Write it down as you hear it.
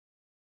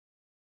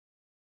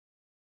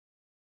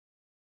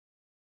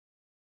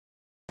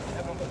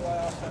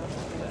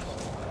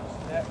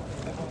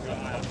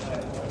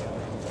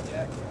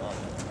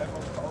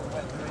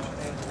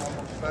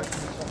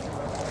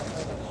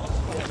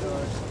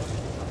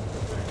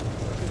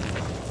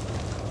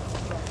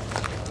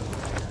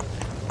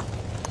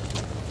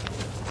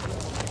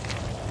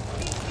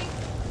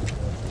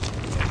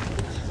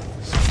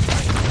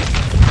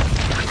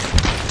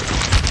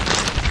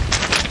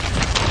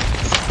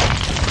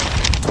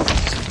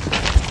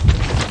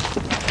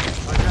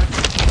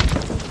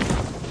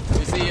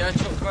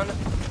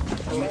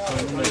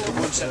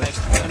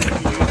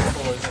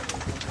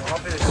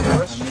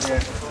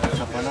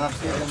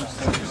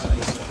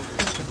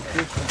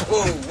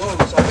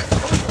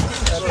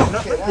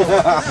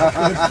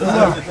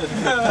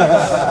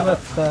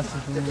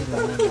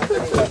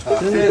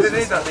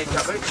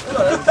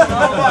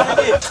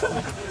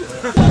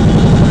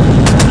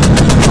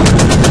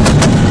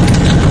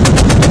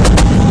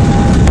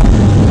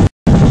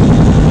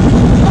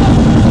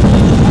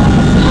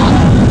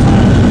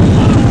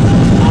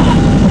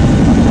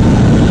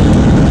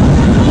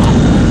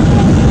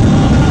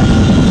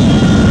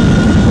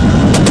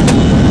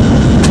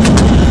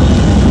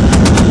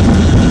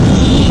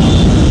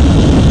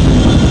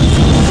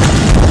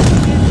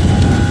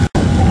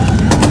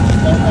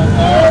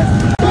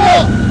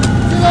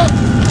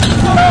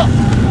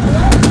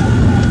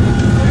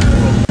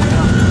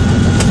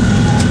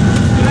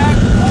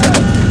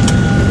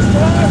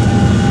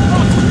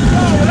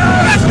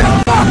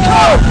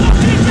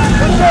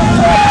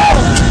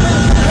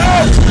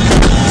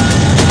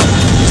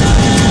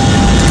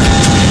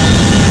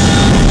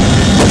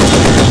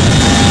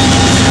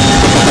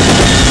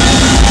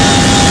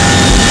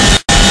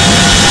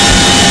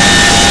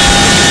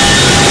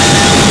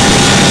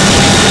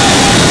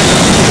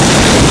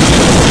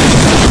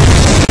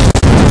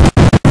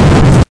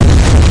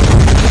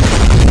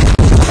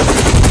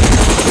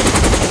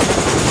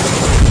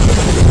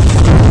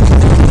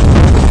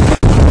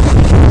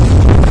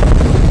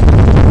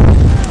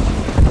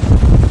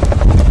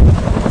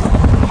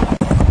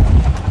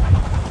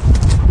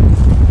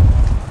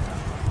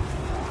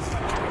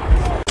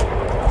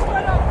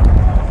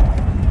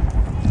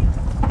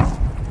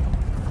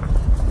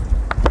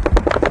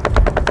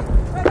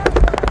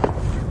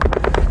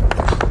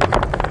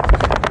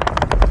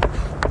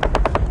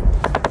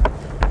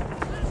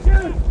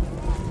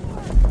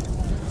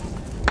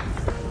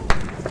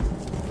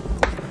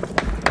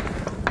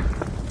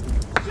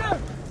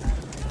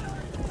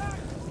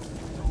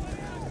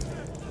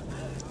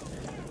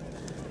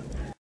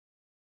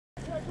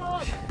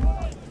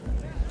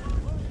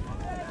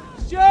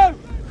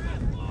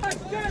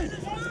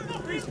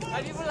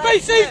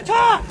BC's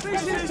tack!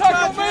 BC's tack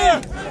on me!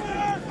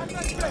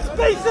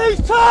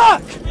 BC's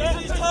tack!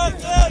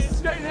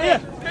 Yes! Get in here!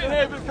 Get in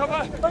here, bit of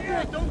cover!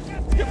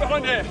 Get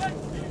behind here!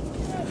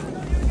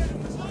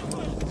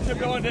 Get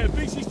behind here!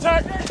 BC's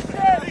tack!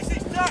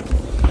 BC's tack!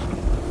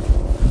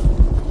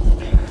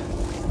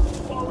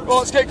 Right,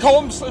 let's get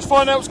comms, let's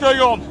find out what's going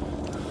on.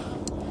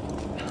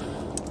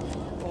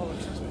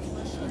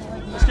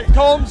 Let's get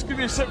comms, give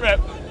me a sit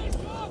rep.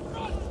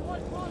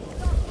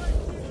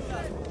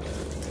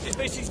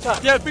 BC's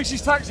tack? Yeah,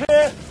 BC's tack's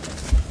here.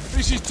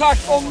 BC's tack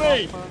on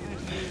me.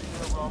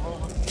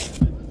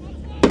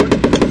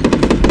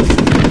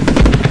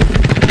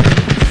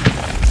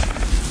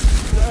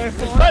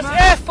 That's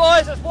air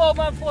fires, that's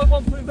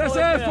 1151.5. That's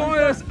air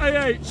fires, AH.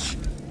 Is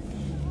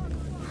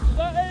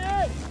that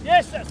AH?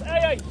 Yes, that's AH.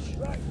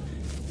 Right.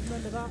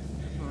 Remember that.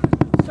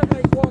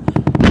 781.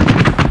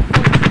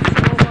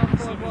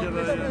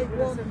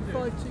 781.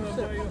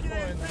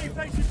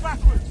 Facing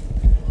backwards.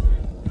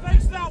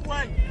 Face that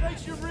way.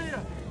 Face your rear.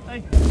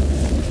 Hey.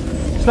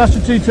 Slash to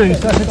 22.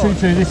 Slash to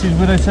 22. This is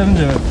Widow 70.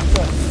 Yeah.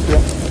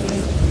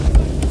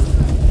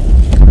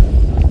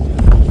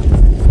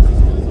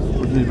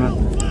 What do you do, man?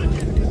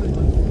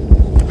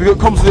 We've got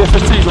comms to the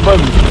FST at the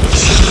moment.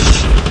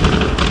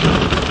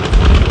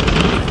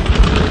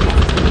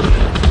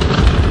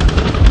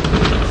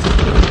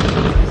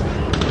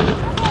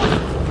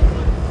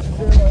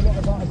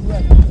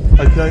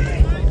 Okay.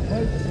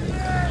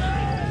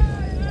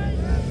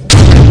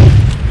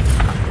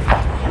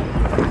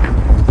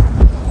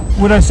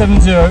 Widow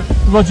 70,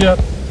 roger.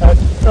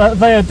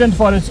 They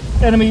identified as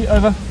enemy,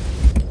 over.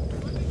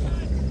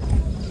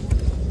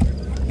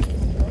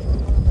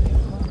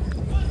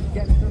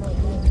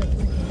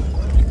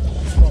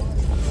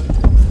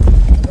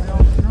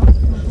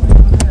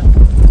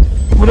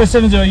 Widow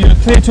 70, you're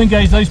clear to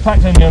engage those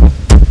packs only, over.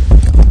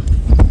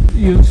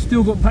 You've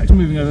still got packs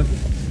moving over.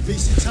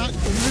 BC tack,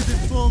 we're moving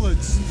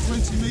forwards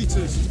 20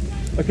 metres.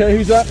 Okay,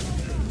 who's that?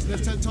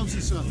 Lieutenant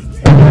Thompson, sir.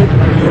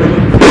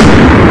 Okay.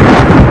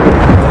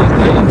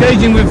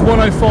 Engaging with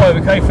 105,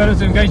 okay,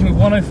 fellas, engaging with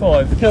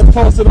 105. Okay,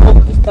 pass it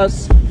on.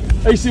 That's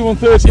AC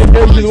 130,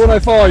 engaging with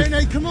 105.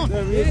 Hey, come on.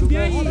 Alright, we're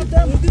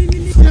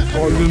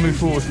going to move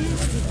forward.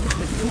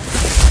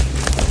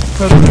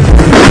 Move.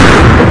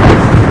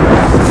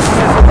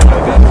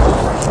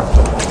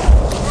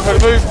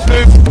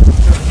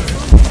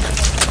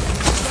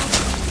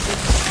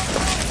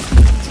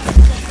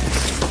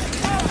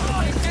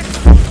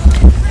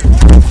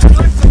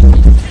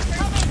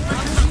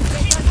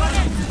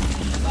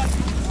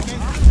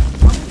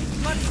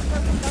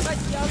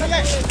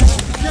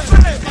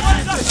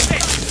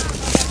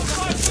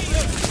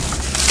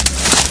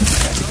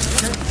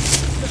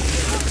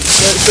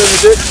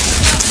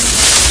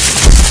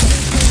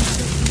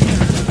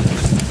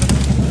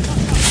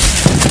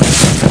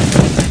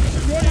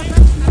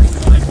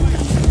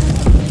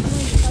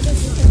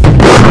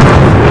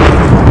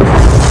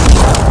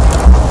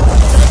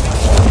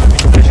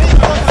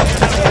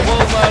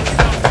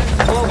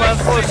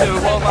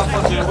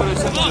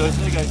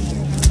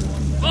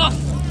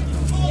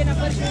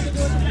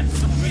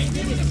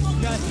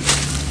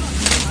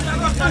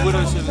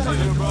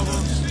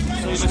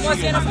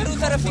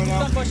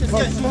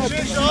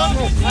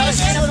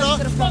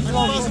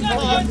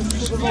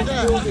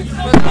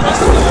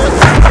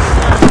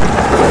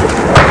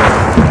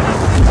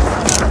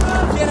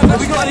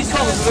 we got any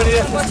colours with any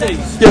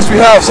FSTs? Yes, we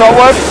have. So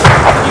what?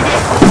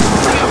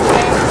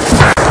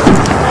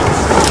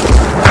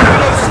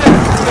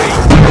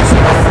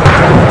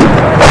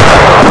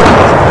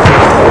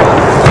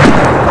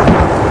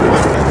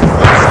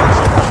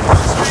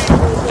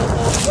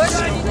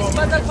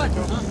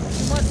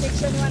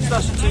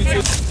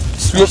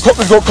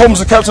 We've got comms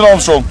with Captain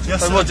Armstrong.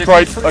 Yes, sir.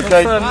 Great.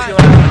 Okay.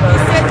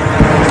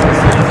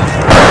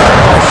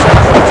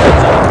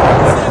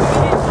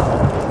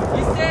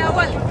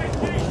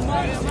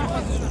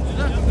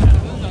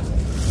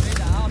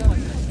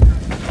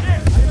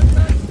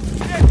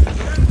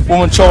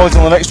 Woman Charlie's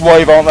on the next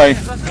wave, aren't they?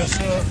 Yes,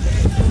 sir.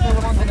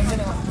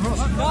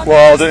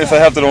 Well, I don't know if they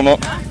have that or not.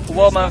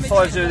 Wildman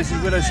 50, this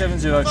is Widow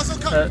 70.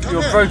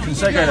 You're broken,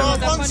 say again.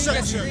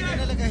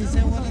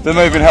 They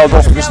may have been held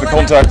off because of the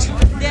contact.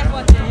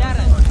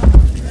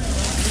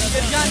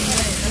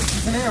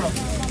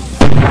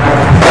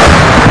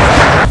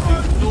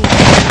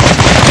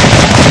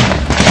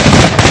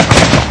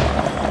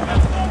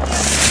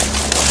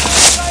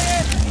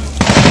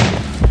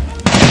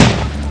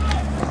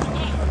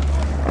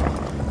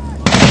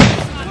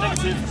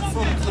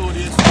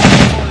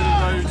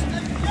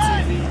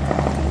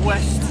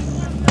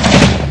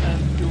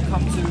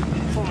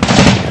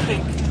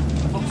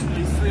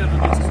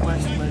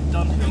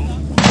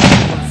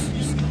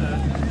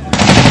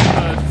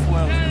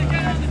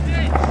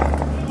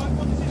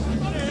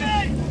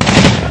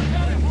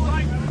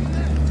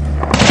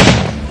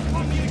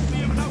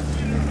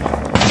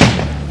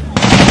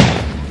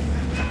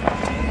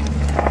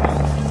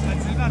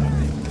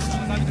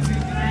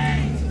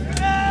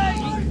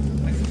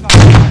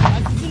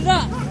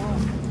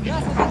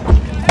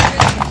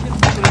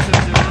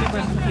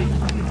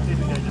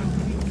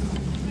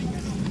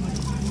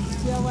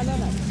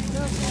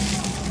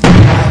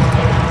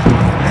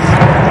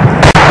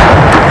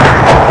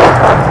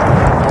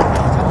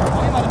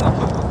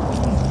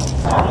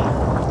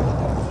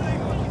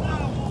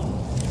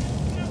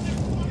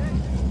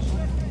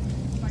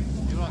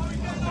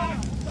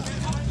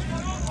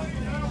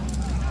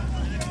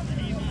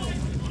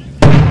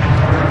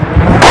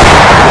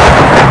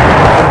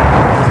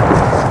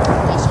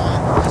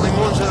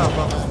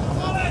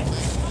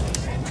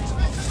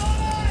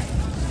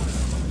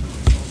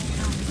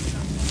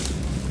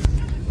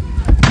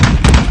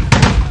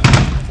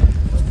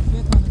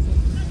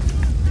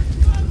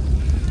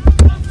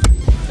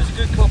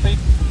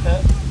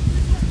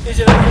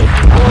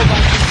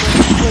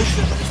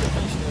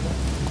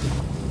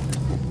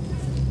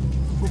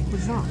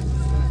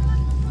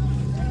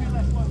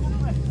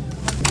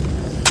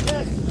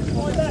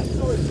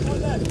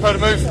 How to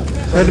move?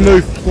 How to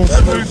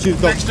move?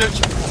 Next ditch.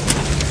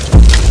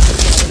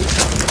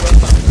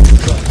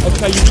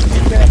 Okay, you need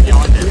to get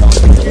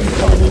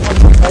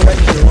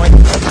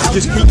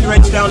just keep your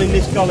heads down in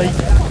this gully. Is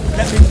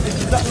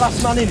that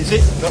last man in, is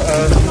it?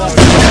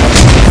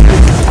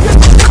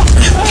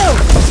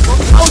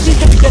 How is he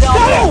going to get up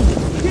there?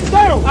 Get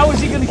down! How is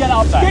he going to get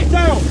up there? Get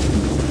down!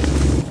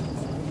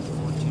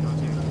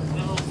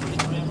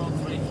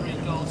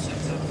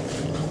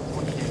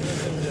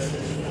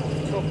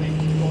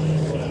 Copy.